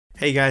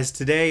Hey guys,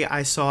 today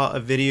I saw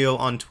a video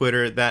on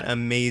Twitter that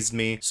amazed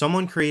me.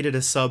 Someone created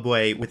a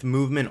subway with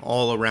movement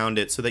all around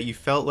it so that you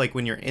felt like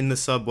when you're in the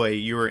subway,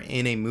 you were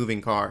in a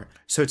moving car.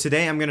 So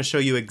today I'm going to show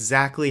you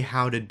exactly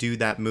how to do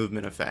that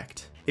movement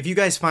effect. If you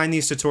guys find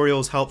these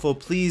tutorials helpful,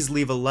 please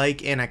leave a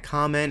like and a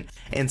comment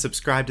and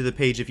subscribe to the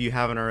page if you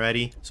haven't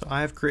already. So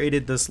I've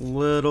created this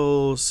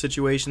little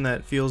situation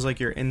that feels like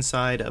you're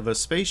inside of a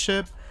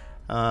spaceship.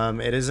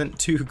 It isn't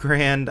too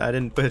grand. I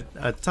didn't put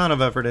a ton of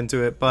effort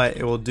into it, but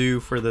it will do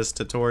for this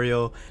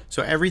tutorial.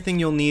 So everything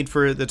you'll need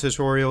for the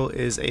tutorial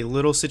is a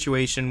little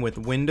situation with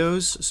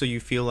windows so you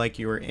feel like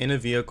you're in a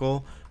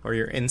vehicle or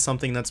you're in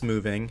something that's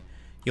moving.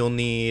 You'll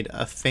need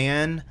a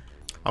fan.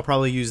 I'll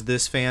probably use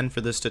this fan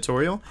for this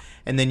tutorial,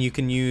 and then you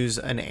can use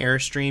an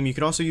airstream. You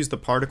can also use the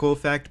particle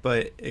effect,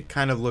 but it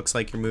kind of looks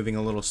like you're moving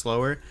a little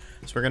slower.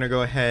 So we're gonna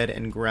go ahead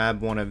and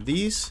grab one of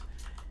these.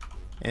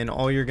 And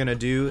all you're gonna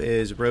do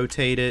is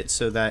rotate it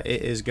so that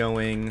it is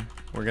going,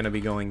 we're gonna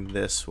be going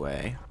this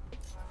way.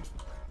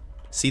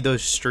 See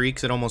those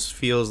streaks? It almost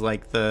feels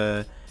like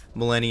the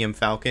Millennium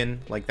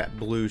Falcon, like that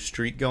blue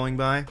streak going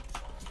by,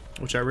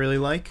 which I really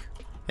like.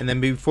 And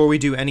then before we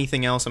do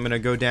anything else, I'm gonna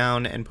go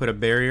down and put a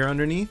barrier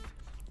underneath,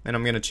 and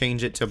I'm gonna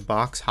change it to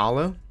box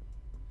hollow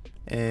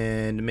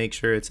and make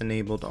sure it's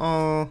enabled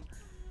all.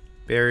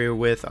 Barrier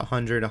width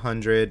 100,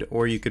 100,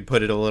 or you could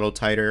put it a little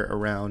tighter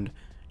around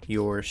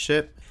your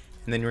ship.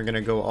 And then we're going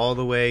to go all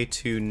the way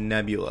to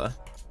Nebula.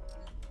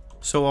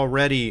 So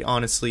already,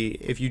 honestly,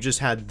 if you just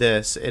had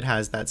this, it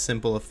has that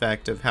simple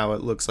effect of how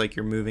it looks like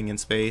you're moving in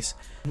space.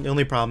 The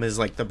only problem is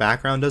like the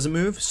background doesn't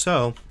move.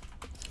 So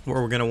what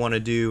we're going to want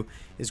to do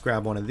is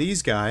grab one of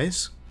these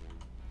guys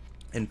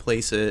and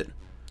place it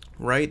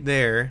right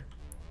there.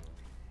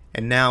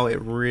 And now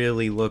it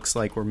really looks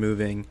like we're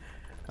moving.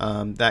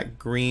 That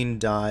green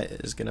dot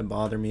is going to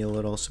bother me a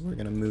little, so we're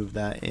going to move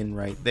that in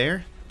right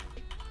there,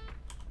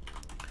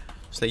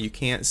 so that you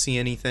can't see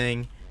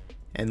anything.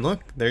 And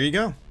look, there you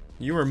go.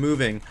 You are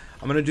moving.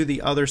 I'm gonna do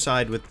the other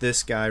side with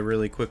this guy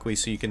really quickly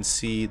so you can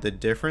see the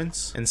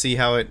difference and see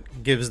how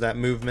it gives that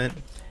movement.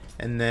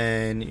 And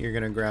then you're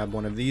gonna grab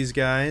one of these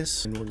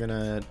guys and we're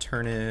gonna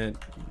turn it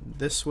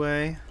this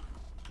way.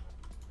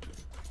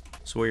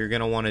 So what you're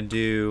gonna wanna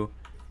do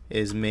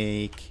is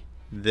make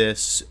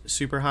this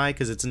super high,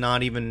 because it's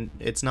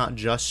not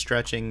just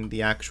stretching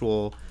the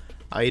actual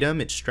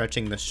item, it's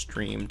stretching the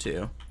stream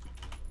too.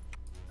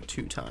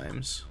 2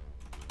 times.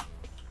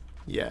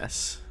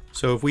 Yes.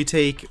 So if we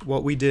take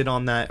what we did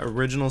on that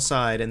original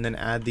side and then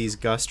add these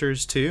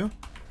gusters too,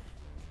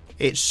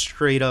 it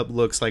straight up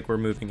looks like we're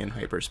moving in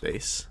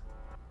hyperspace.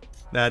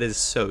 That is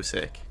so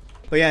sick.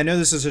 But yeah, I know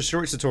this is a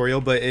short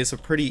tutorial, but it's a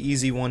pretty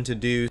easy one to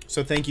do.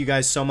 So thank you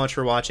guys so much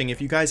for watching. If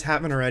you guys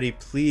haven't already,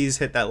 please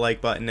hit that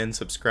like button and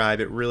subscribe.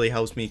 It really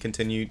helps me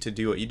continue to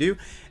do what you do.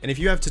 And if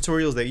you have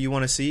tutorials that you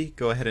want to see,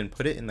 go ahead and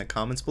put it in the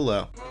comments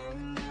below.